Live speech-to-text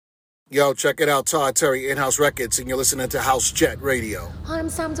Yo, check it out, Todd Terry, In-House Records, and you're listening to House Jet Radio. Hi, I'm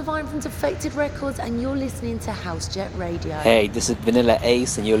Sam Divine from Defected Records, and you're listening to House Jet Radio. Hey, this is Vanilla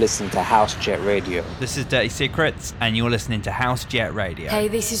Ace, and you're listening to House Jet Radio. This is Dirty Secrets, and you're listening to House Jet Radio. Hey,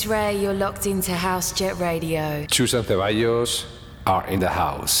 this is Ray, you're locked into House Jet Radio. Susan Ceballos are in the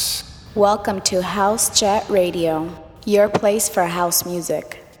house. Welcome to House Jet Radio, your place for house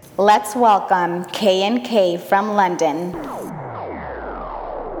music. Let's welcome K&K from London.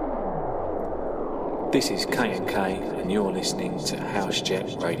 This is K&K, and you're listening to House Jet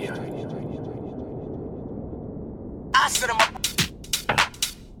Radio. I set 'em up.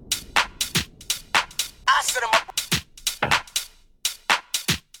 I set 'em up.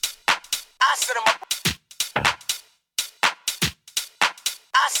 I set 'em up.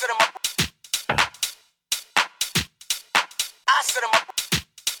 I set 'em up. I set 'em up.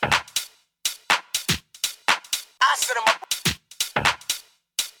 I set 'em up.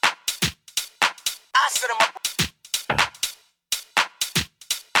 I set 'em up.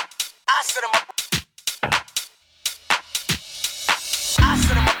 I set 'em up. I set 'em up.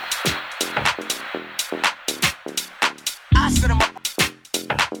 I set 'em up.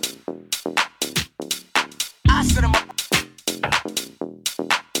 I set 'em up.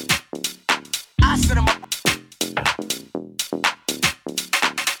 I set 'em up.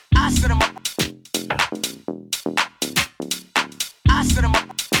 I set 'em up. I set 'em up.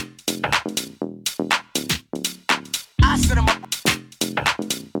 I set 'em up.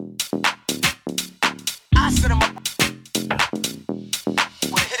 I set 'em up.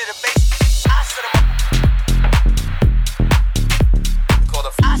 When I hit it a bass, I set 'em up. Call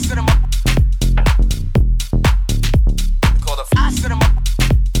the I set 'em up. Call the I set 'em up.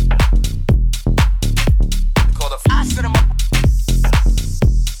 Call the I set 'em up.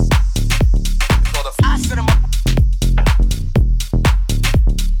 Call the I set 'em up.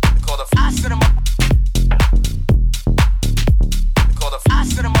 Call the I set 'em up. I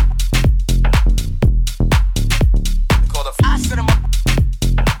set 'em up. Call the I set 'em up.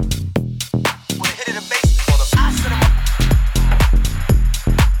 When I hit it a bass, call the I set 'em up.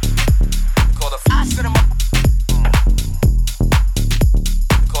 Call the I set 'em up.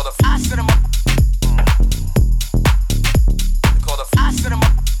 Call the I set 'em up. Call the I set 'em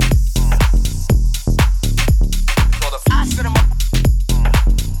up. Call the I set 'em up.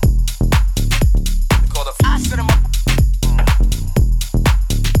 Call the I set 'em up.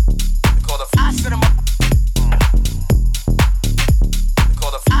 I set 'em up.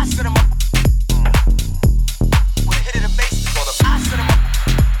 Call the I set 'em up. When I hit it a bass, call the I set 'em up.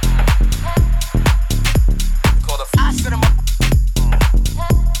 Call the I set 'em up.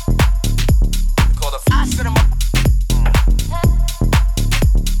 Call the I set 'em up.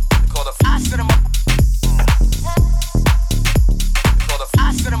 Call the I set 'em up. Call the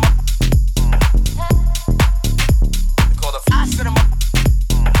I set 'em up. Call the I set 'em up.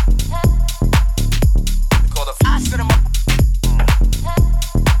 Call the I set 'em up.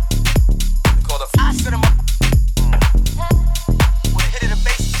 Call the I set 'em up. When I hit it a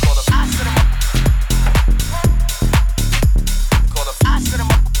bass, call the I set 'em up. Call the I set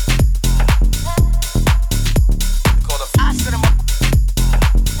 'em up. Call the I set 'em up.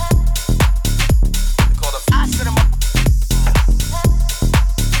 Call the I set 'em up.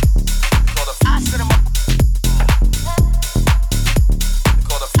 Call the I set 'em up.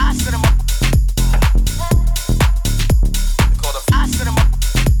 Call the I set 'em up. Call the I set 'em up.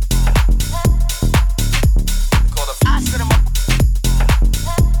 Call the I set 'em up.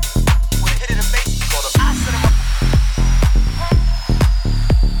 When I hit it a bass, call the I set 'em up.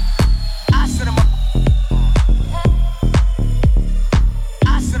 I set 'em up.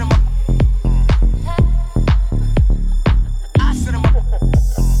 I set 'em up. I set 'em up. I set 'em up.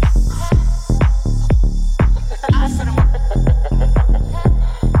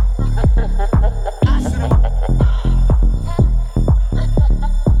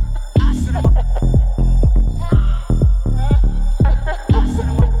 I set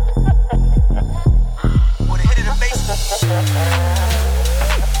 'em up. When I hit it a bass.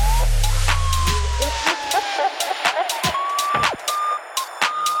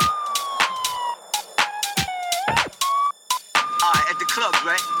 Alright, at the clubs,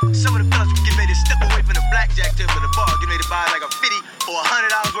 right? Some of the fellas were getting ready to step away from the blackjack table of the bar, getting ready to buy like a 50 or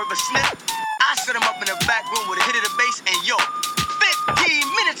 $100 worth of snip. I set them up in the back room with a hit of the bass, and yo, 15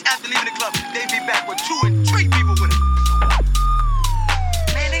 minutes after leaving the club, they'd be back with 2 and 3 people with them.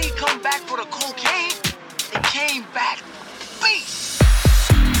 Man, they ain't come back for the cocaine. They came back bass.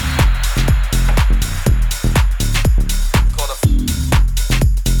 Call the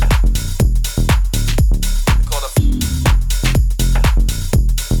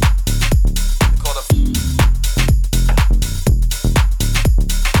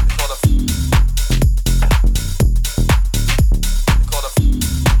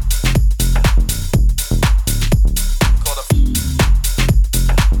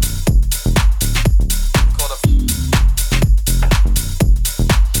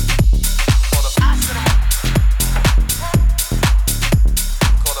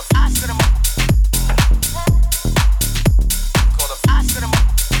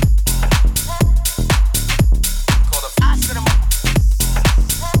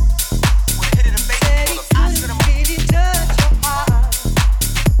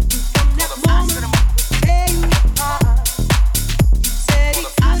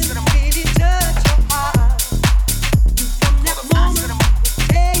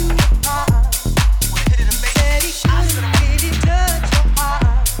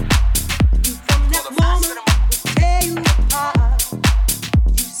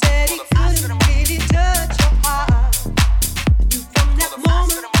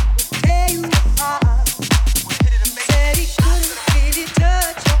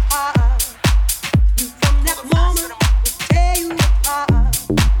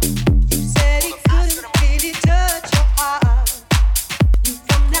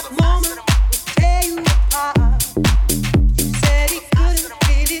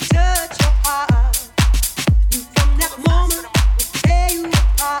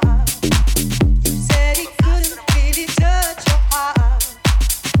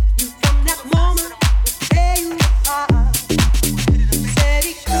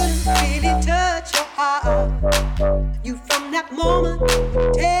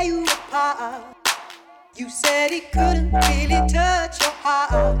You said he couldn't really touch your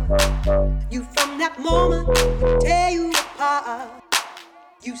heart. You from that moment tear you apart.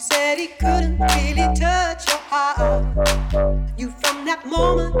 You said he couldn't really touch your heart. You from that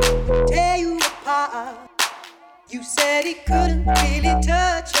moment tear you apart. You said he couldn't really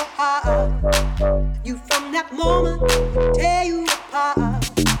touch your heart. You from that moment tear you apart.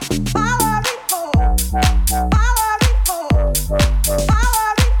 Power report, power report,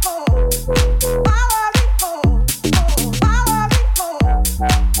 power report, power report, power report,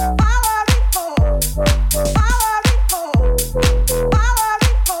 power report, power report, power report,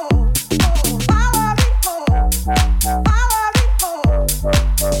 power report, power report,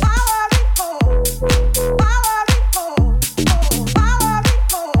 power report, power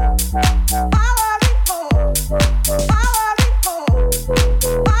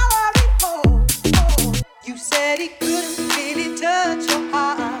you said he couldn't really touch your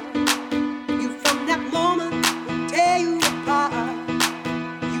heart. You from that moment will tear you apart.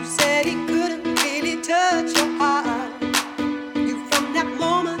 You said he couldn't really touch your heart. You from that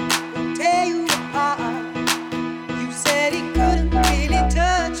moment will tear you apart. You said he couldn't really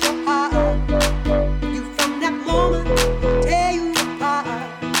touch your heart. You from that moment will tear you apart.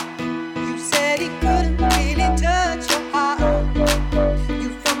 You said he couldn't really touch your heart. You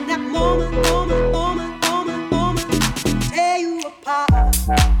from that moment, tear you apart.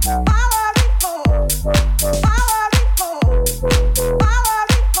 Power report, power report, power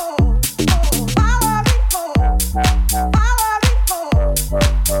report, power report, power report, power report,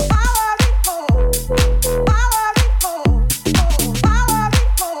 power report, power report, power report, power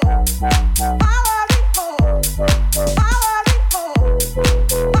report, power report,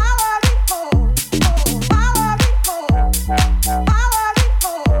 power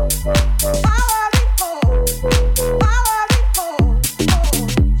report, power report, power report.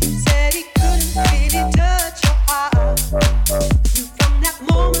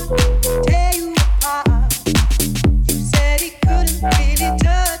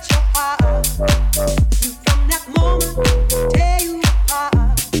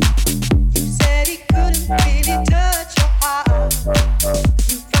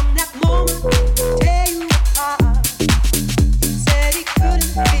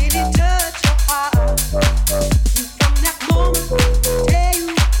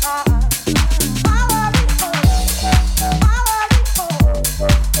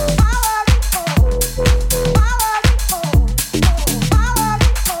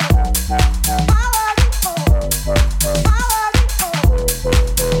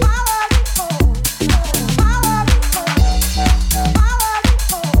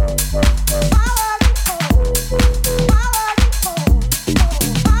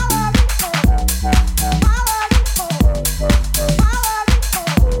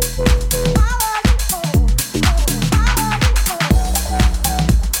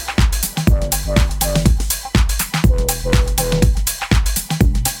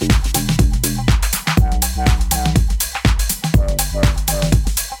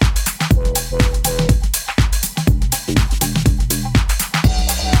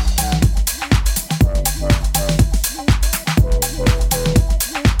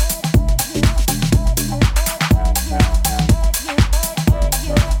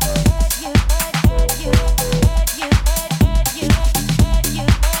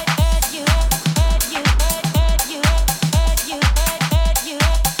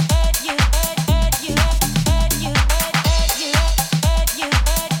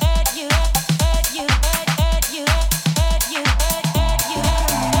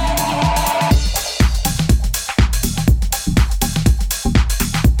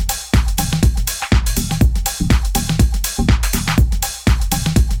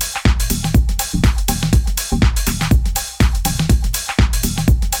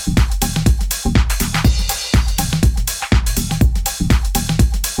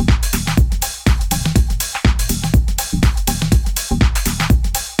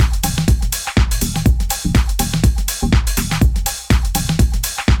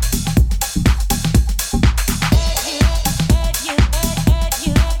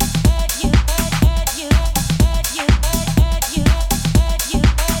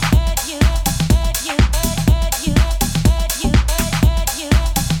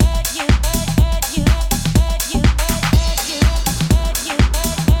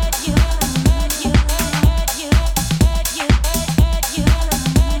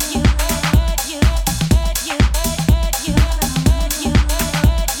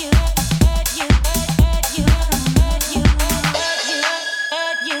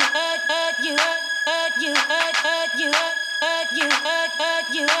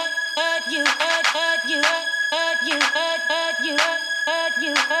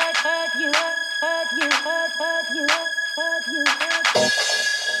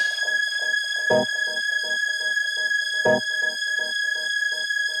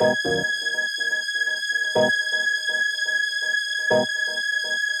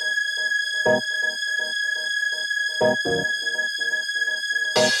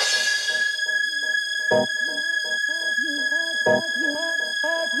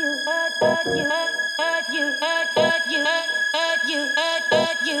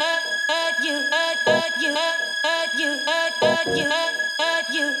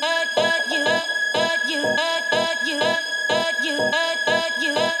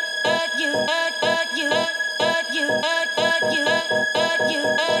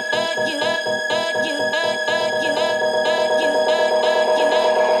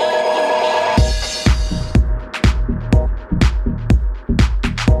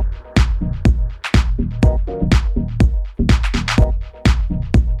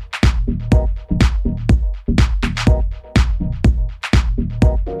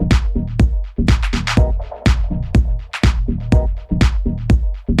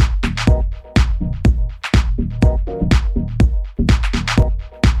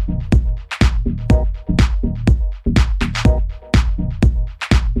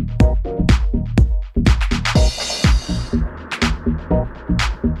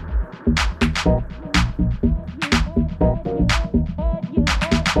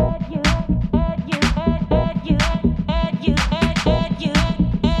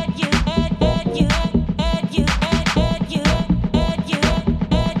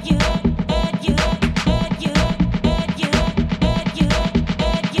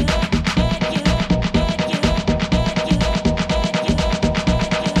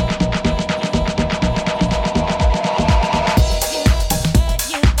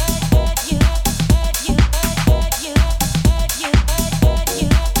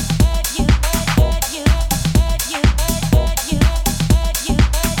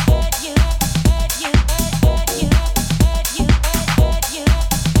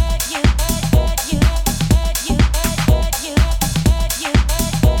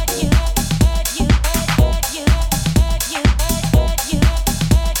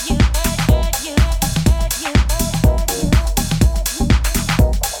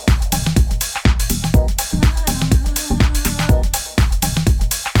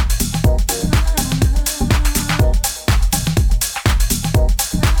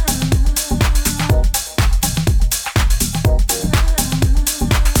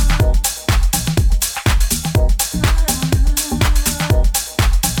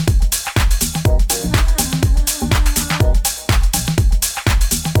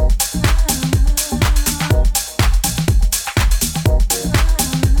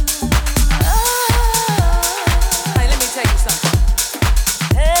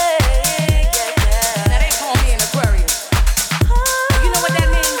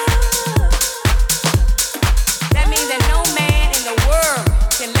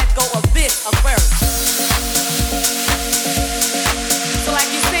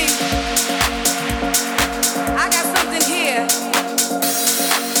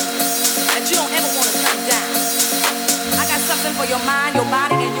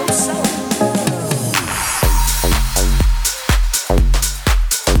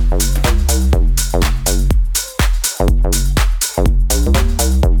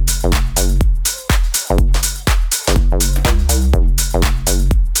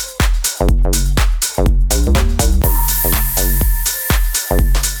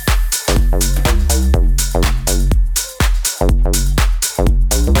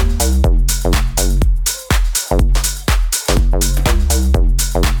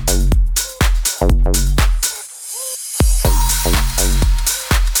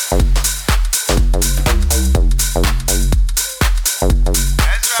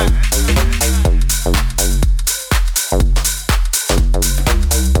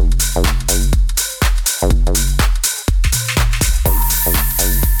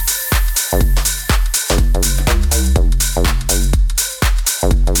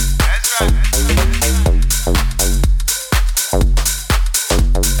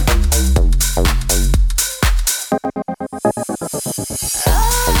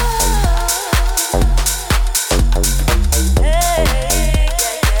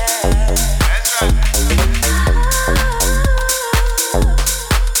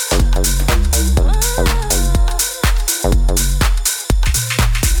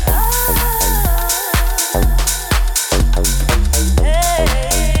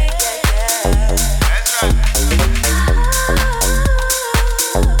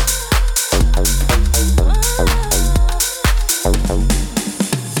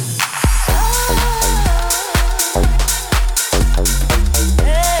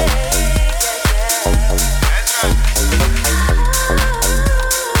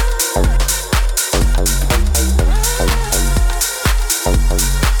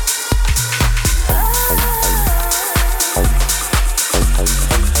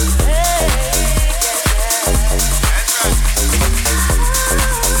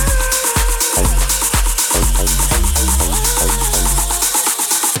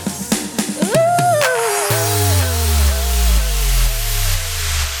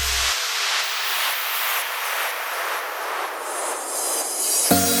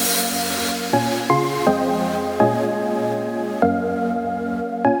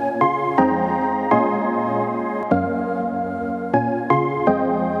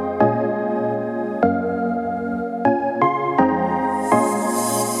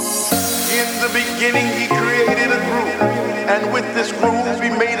 beginning he created a groove, and with this groove we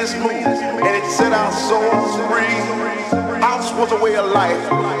made his move, and it set our souls free. House was a way of life,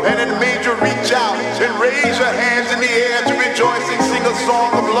 and it made you reach out and raise your hands in the air to rejoice and sing a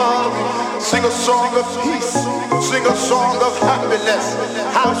song of love, sing a song of peace, sing a song of happiness.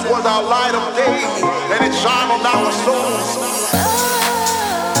 House was our light of day, and it shone on our souls.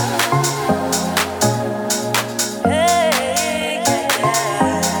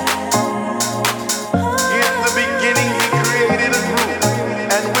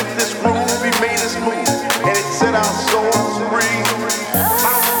 Our souls free.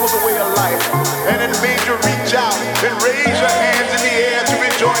 House was a way of life, and it made you reach out and raise your hands in the air to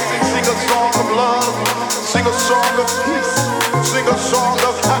rejoice and sing a song of love, sing a song of peace, sing a song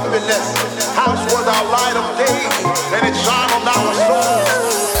of happiness. House was our light of day, and it shone on our souls.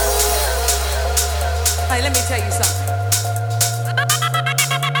 Hey, let me tell you something.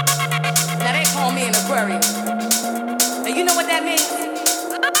 Now they call me an Aquarius. Now you know what that means?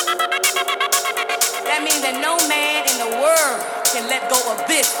 That means that no man in the world can let go of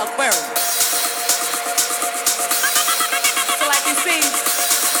this Aquarius. So like you see,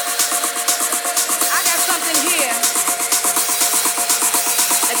 I got something here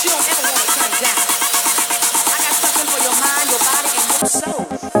that you don't ever want to turn down. I got something for your mind, your body, and your soul.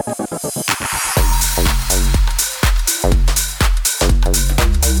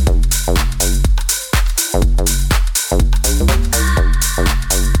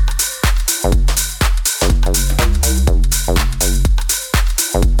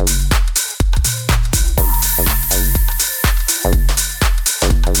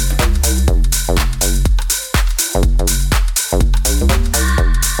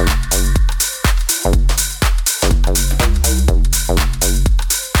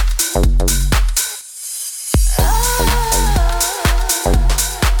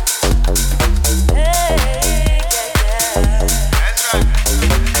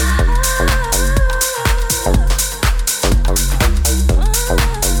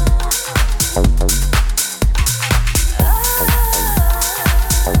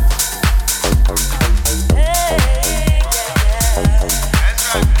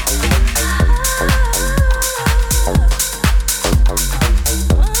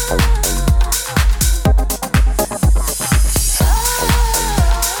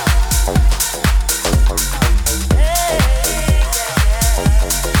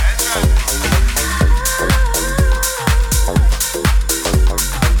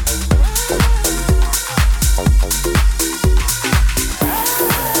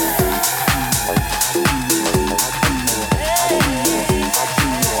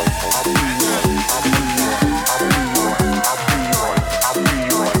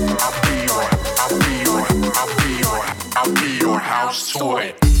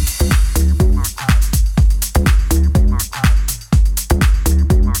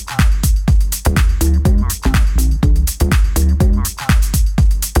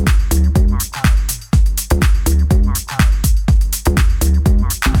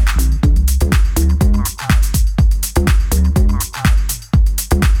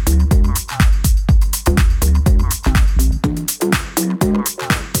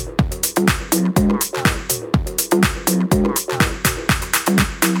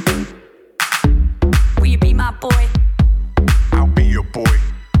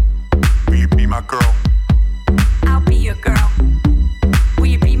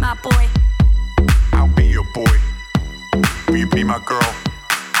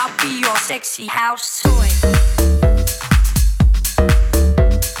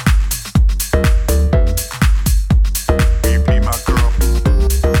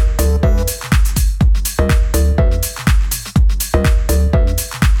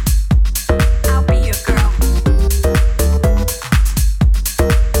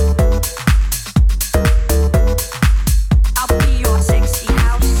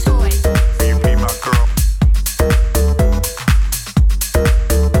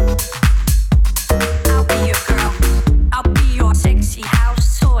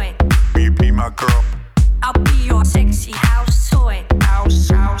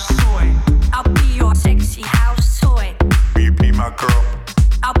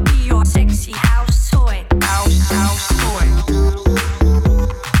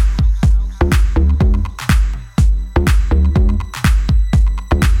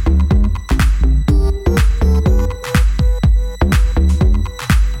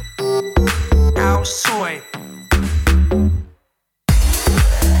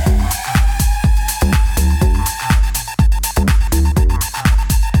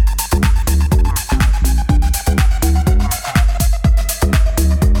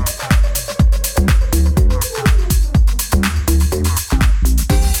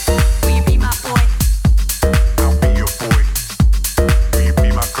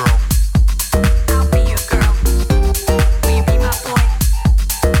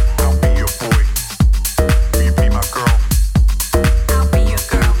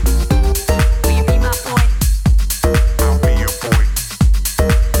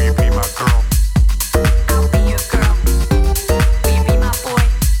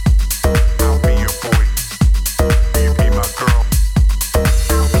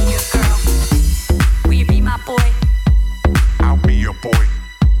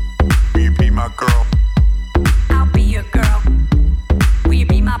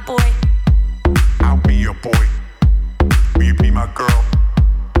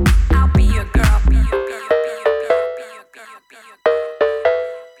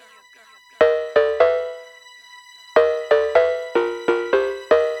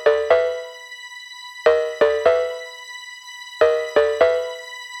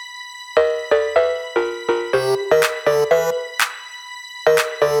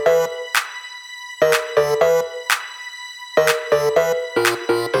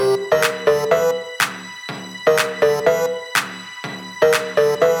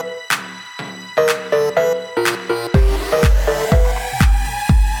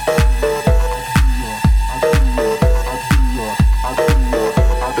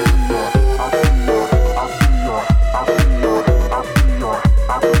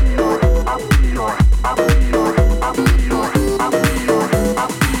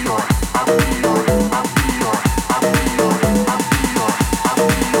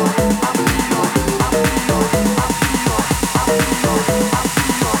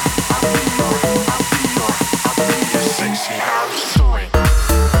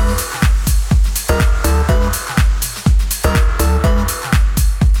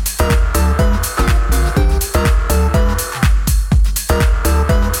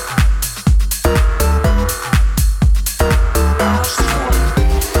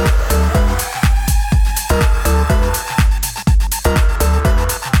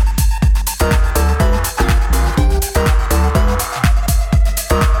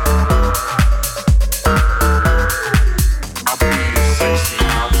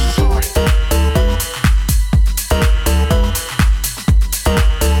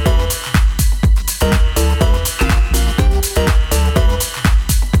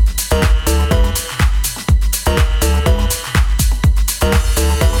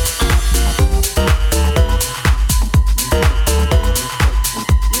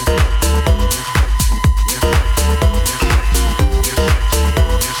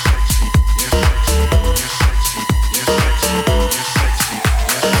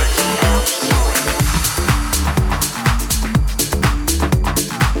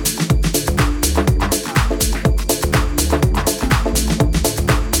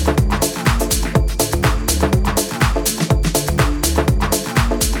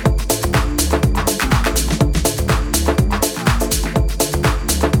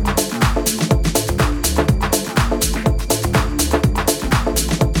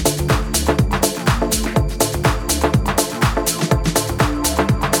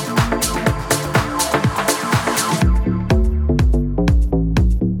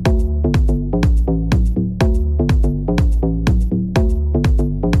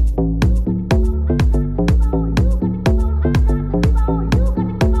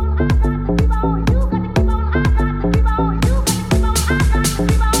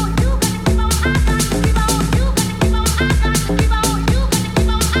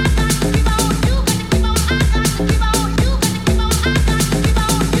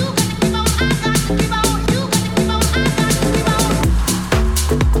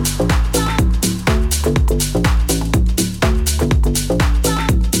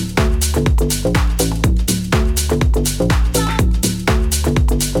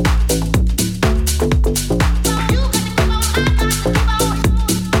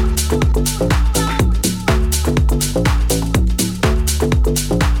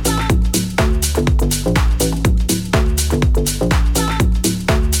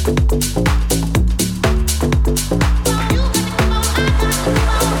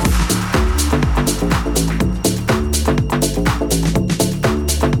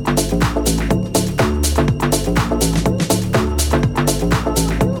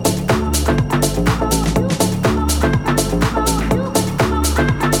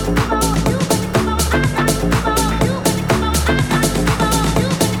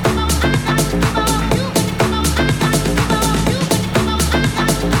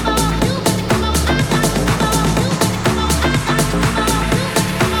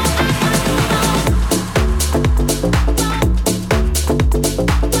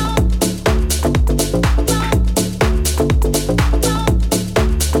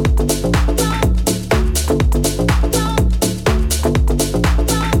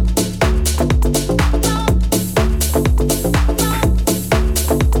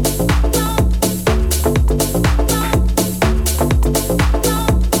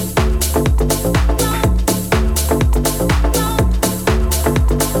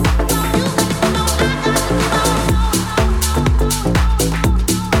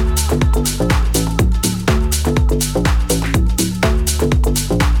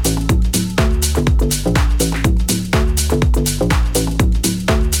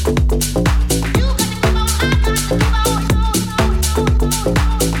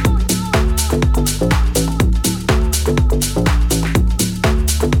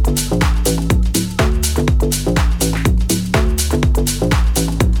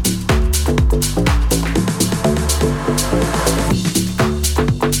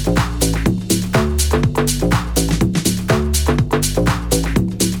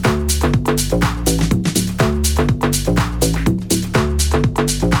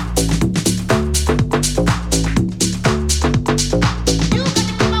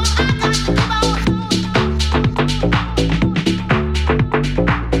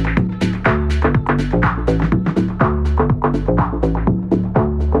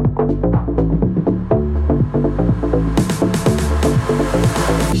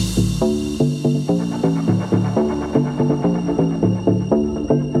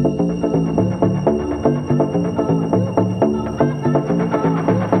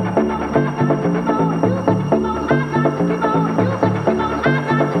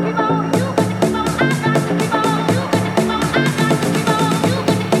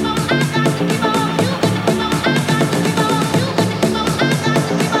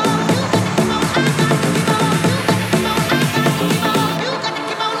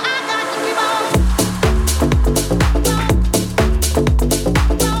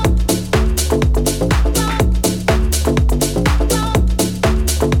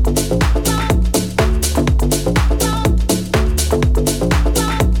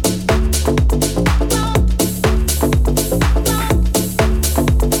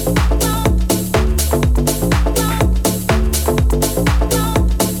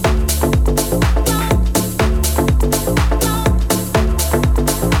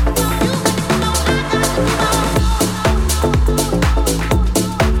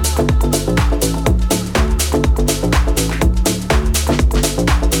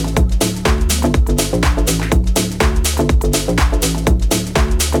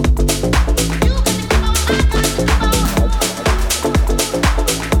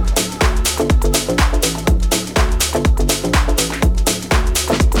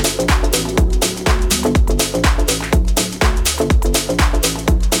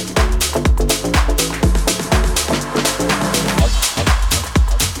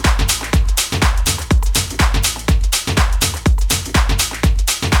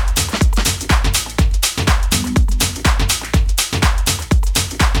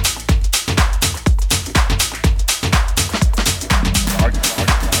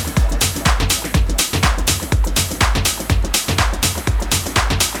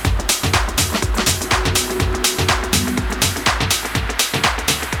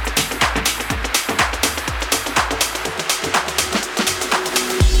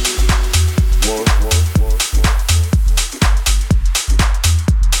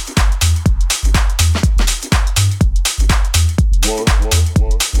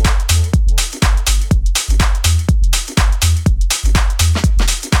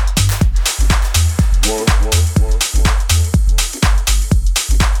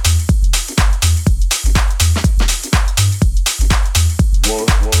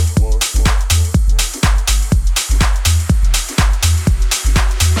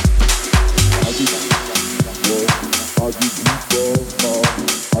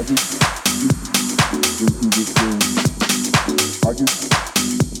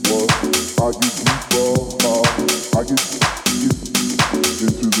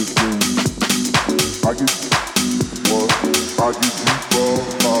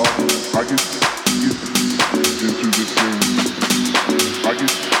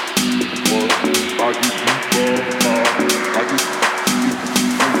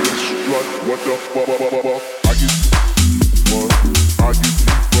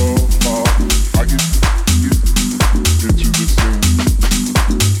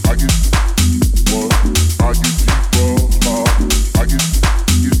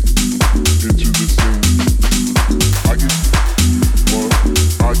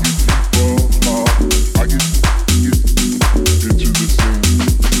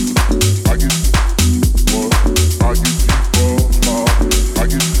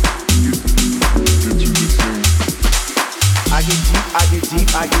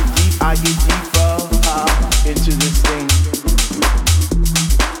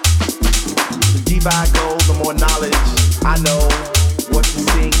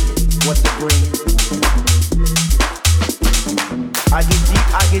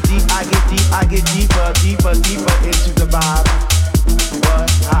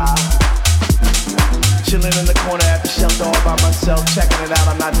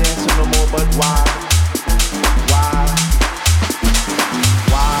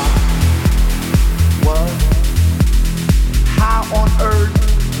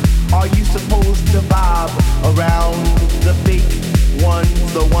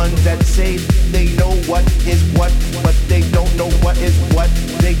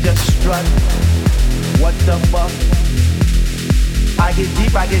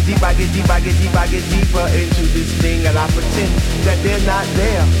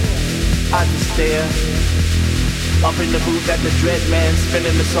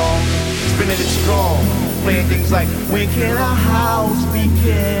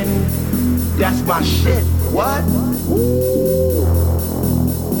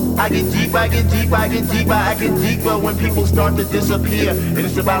 Disappear, and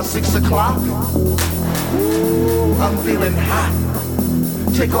it's about 6 o'clock. Ooh, I'm feeling hot.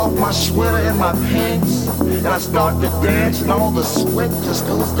 Take off my sweater and my pants, and I start to dance, and all the sweat just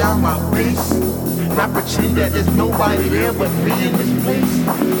goes down my face. And I pretend that there's nobody there but me in this place.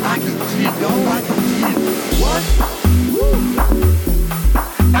 I get deep, yo, I get deep. What? Woo.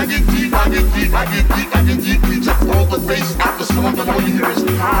 I get deep, I get deep, I get deep, I get deep. We just all the bass out the song, but all you hear is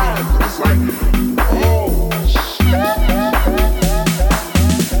time. It's like, oh shit.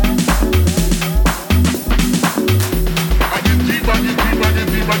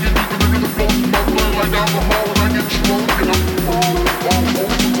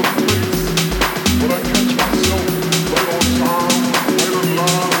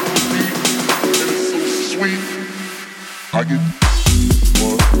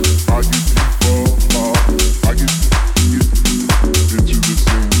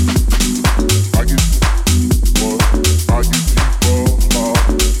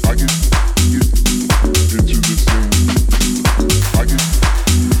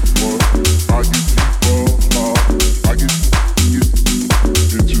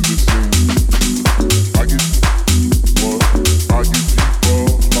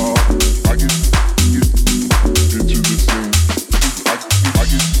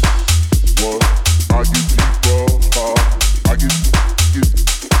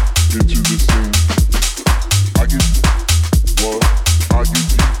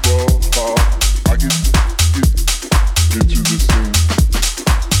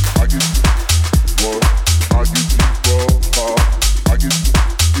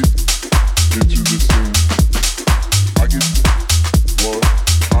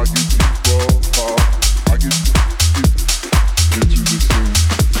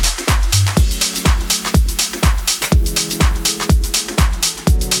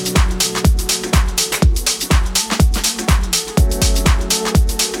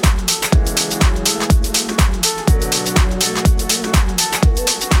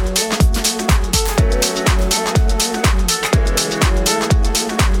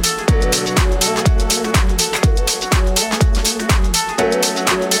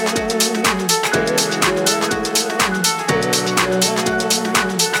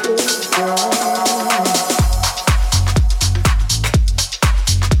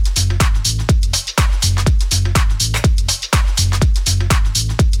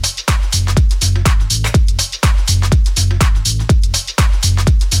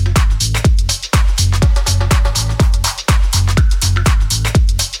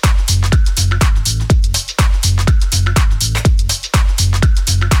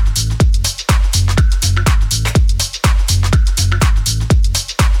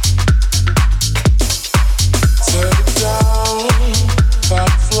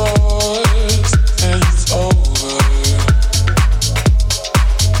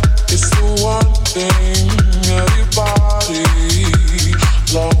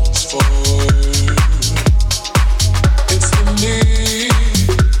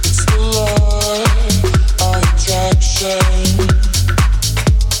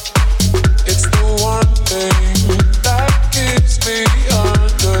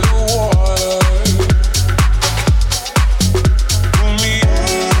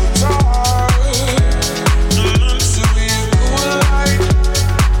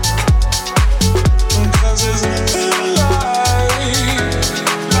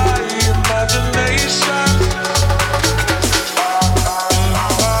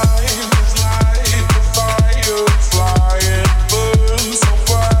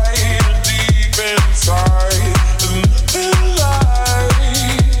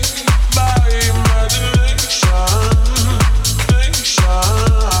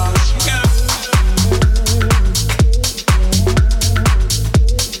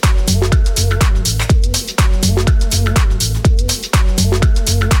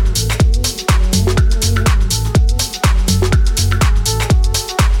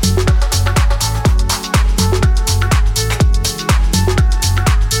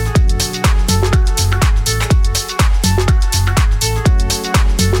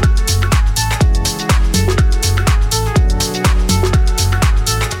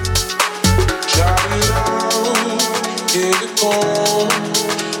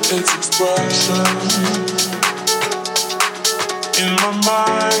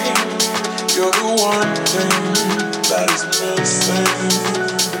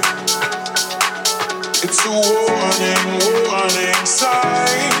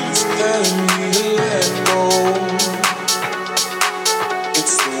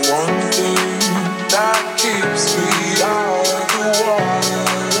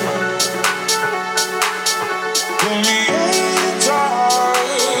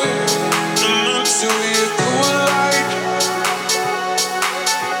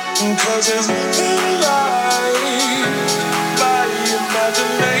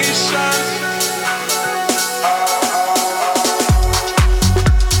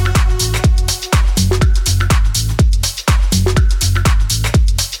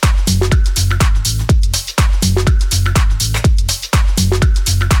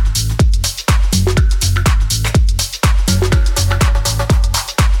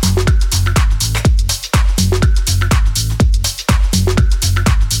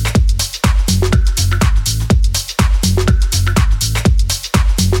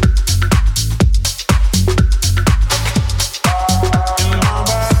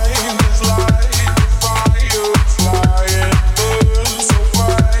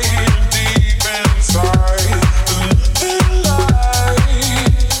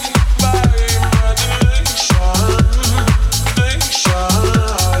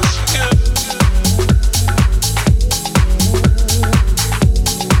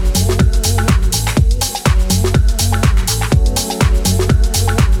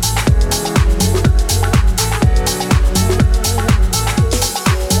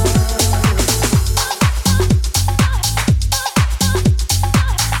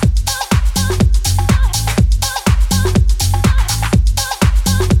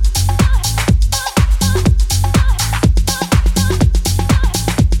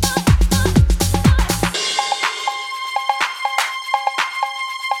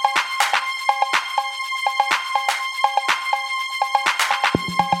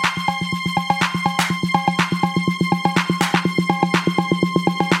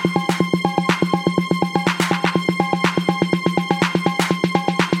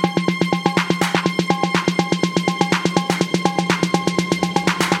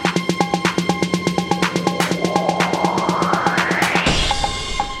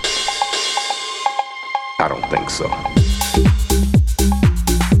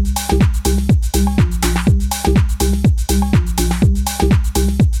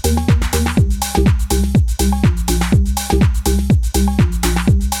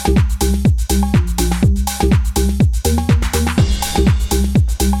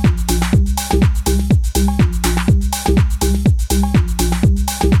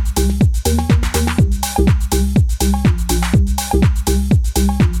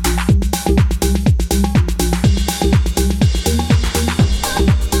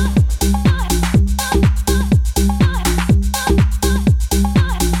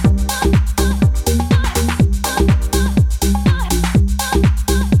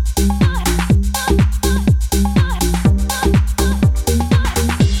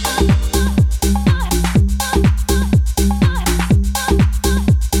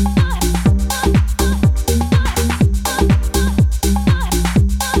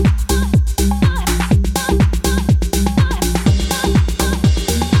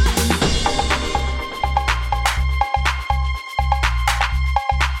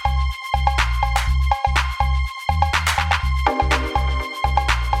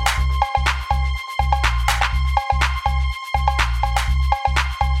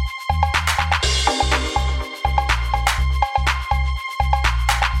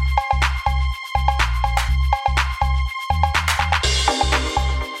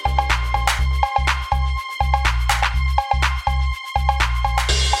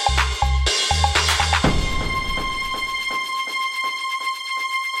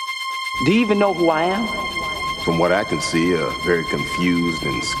 Do you even know who I am? From what I can see, a very confused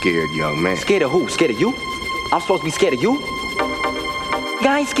and scared young man. Scared of who? Scared of you? I'm supposed to be scared of you?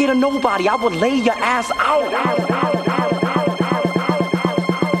 I ain't scared of nobody. I would lay your ass out.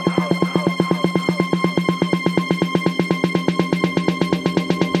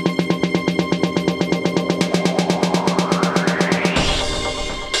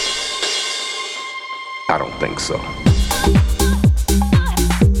 I don't think so.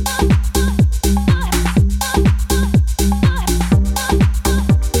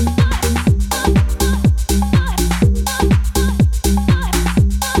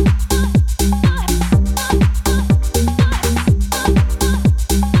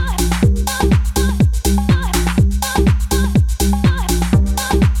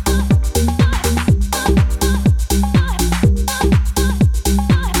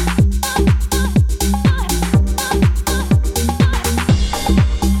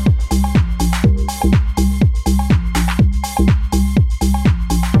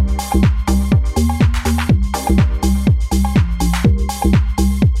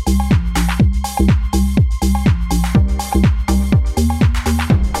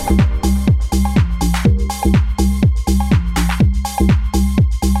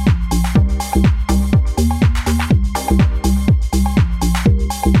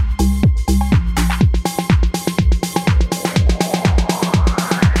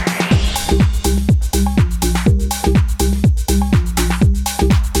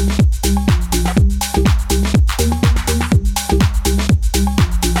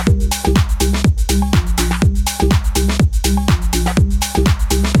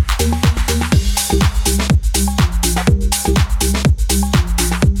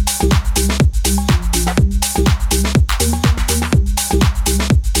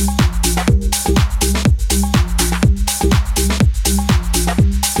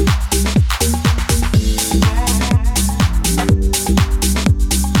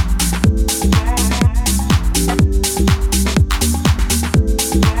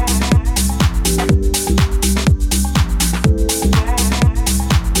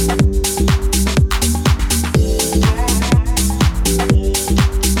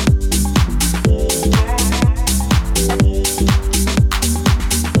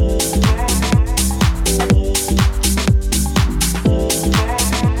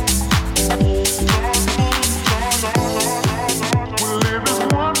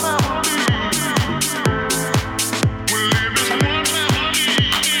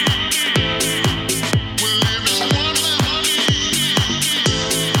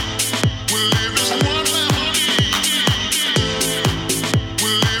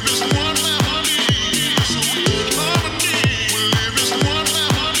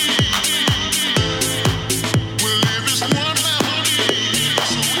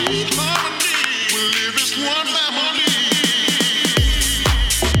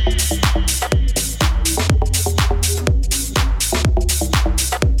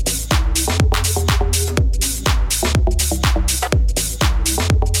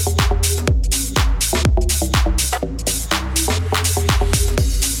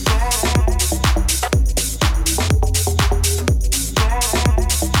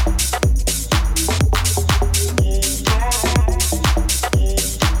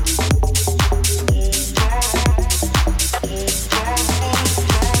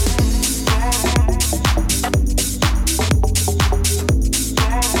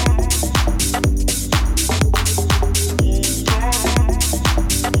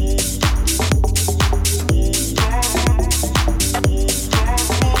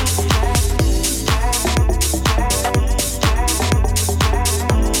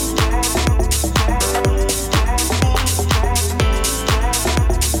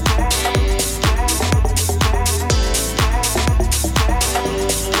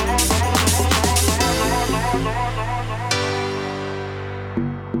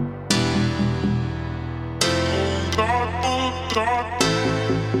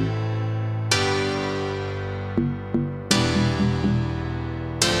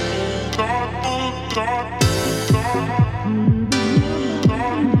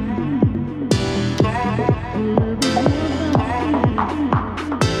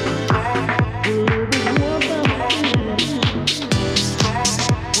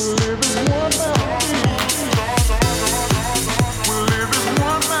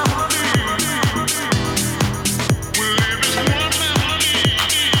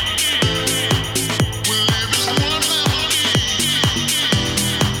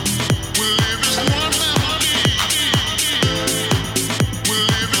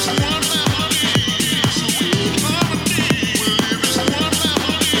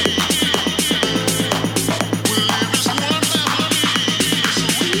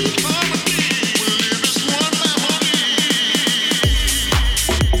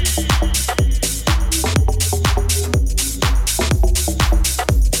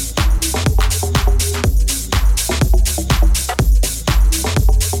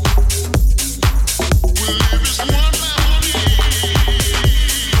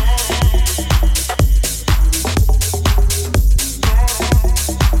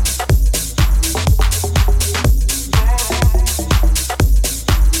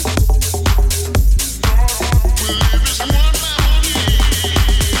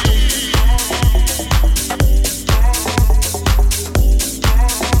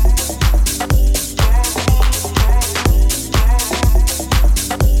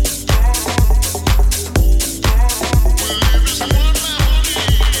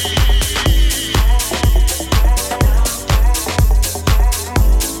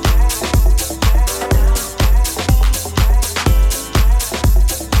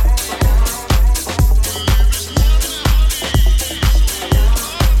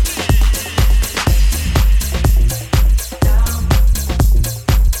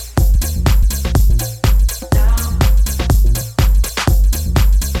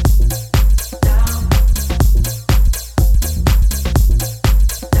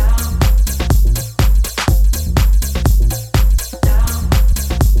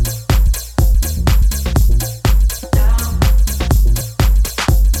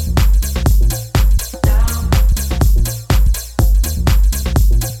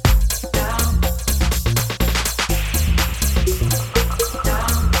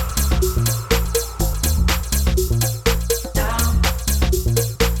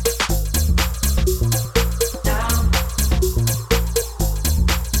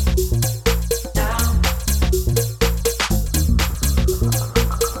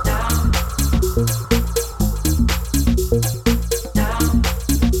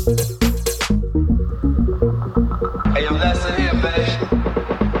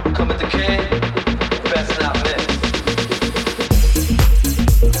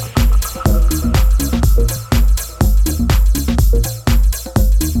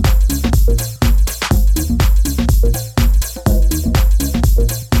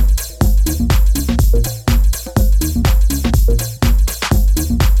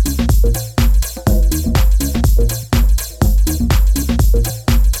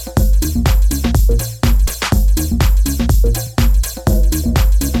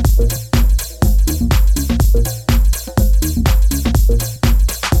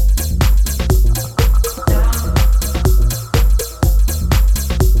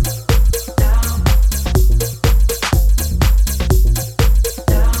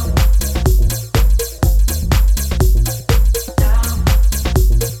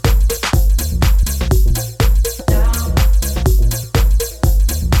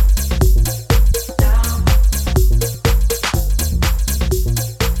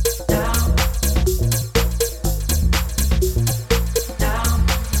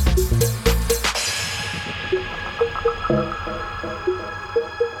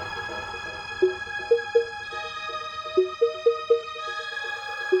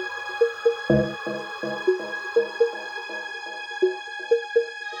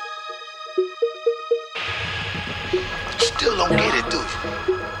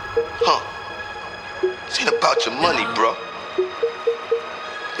 about your money, bro.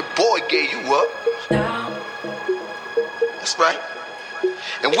 Your boy gave you up. That's right.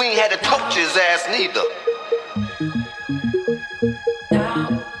 And we ain't had to talk to his ass neither.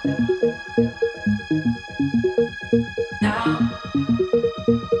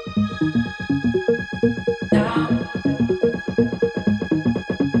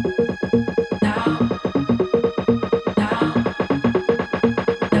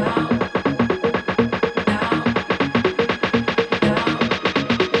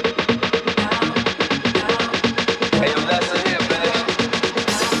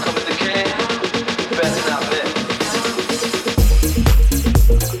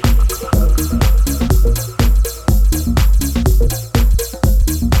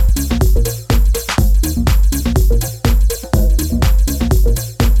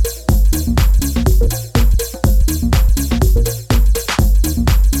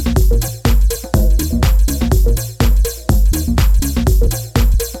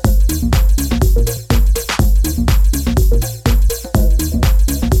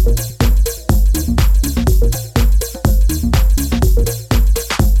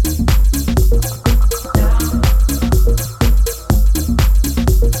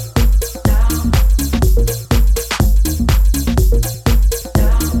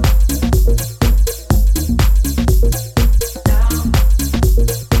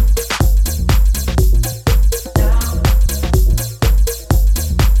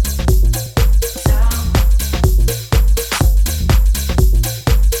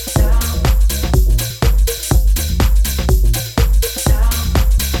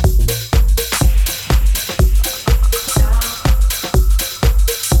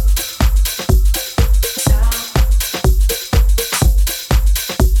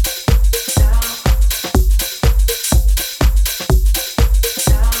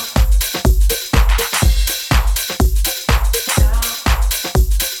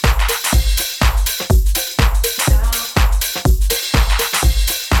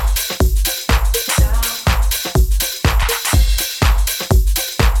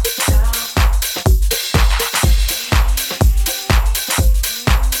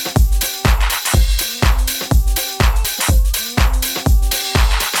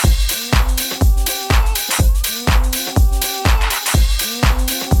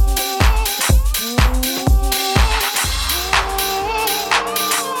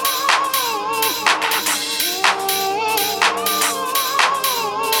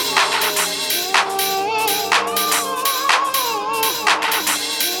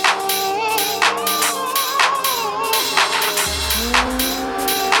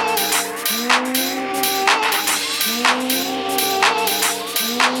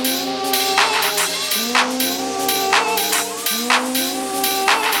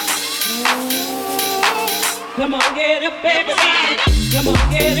 Come on, get up, everybody. Come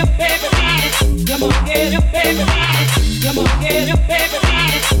on, get up, everybody. Come on, get up, everybody. Come on, get up,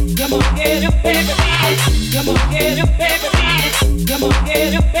 everybody. Come on, get up, everybody. Come on, get up, everybody. Come on, get up, everybody. Come on,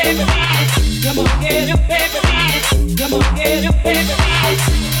 get up, everybody. Come on, get up, everybody. Come on, get up, everybody.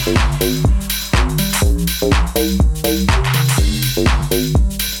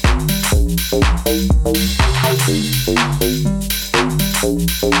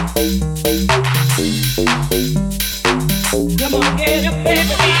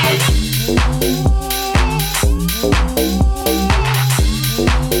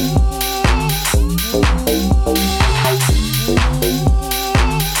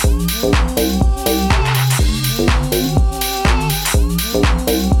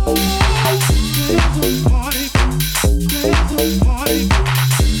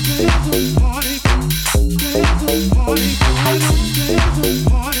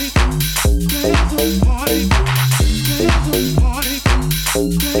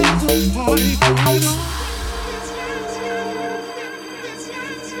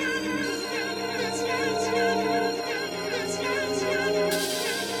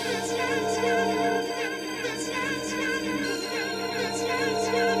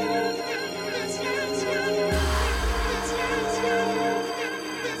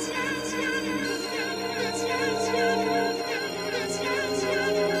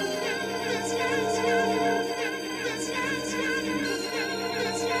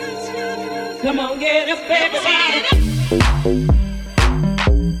 Come on, get up, everybody.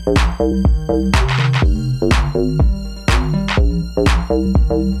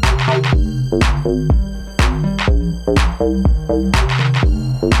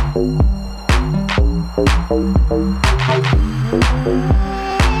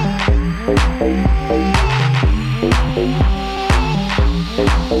 Come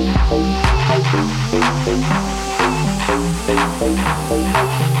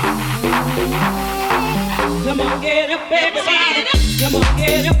on, get up, everybody. Come on,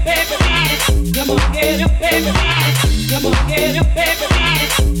 get up, everybody. Come on, get up, everybody. Come on, get up,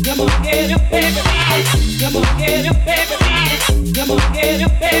 everybody. Come on, get up, everybody. Come on, get up, everybody. Come on, get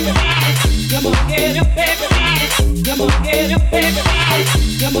up, everybody. Come on, get up, everybody. Come on, get up, everybody.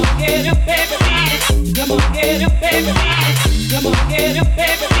 Come on, get up, everybody. Come on, get up, everybody. Come on, get up,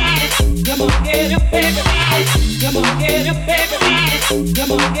 everybody. Come on, get up, everybody. Come on, get up, everybody.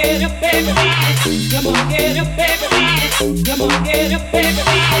 Come on, get up, everybody. Come on, get up, everybody. Come on, get up,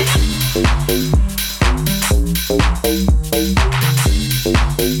 everybody.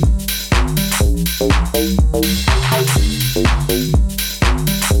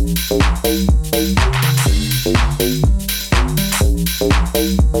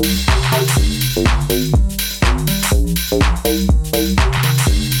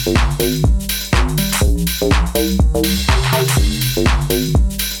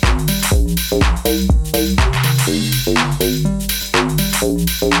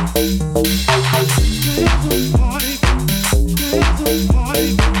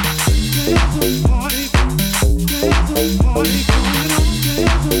 There's a party.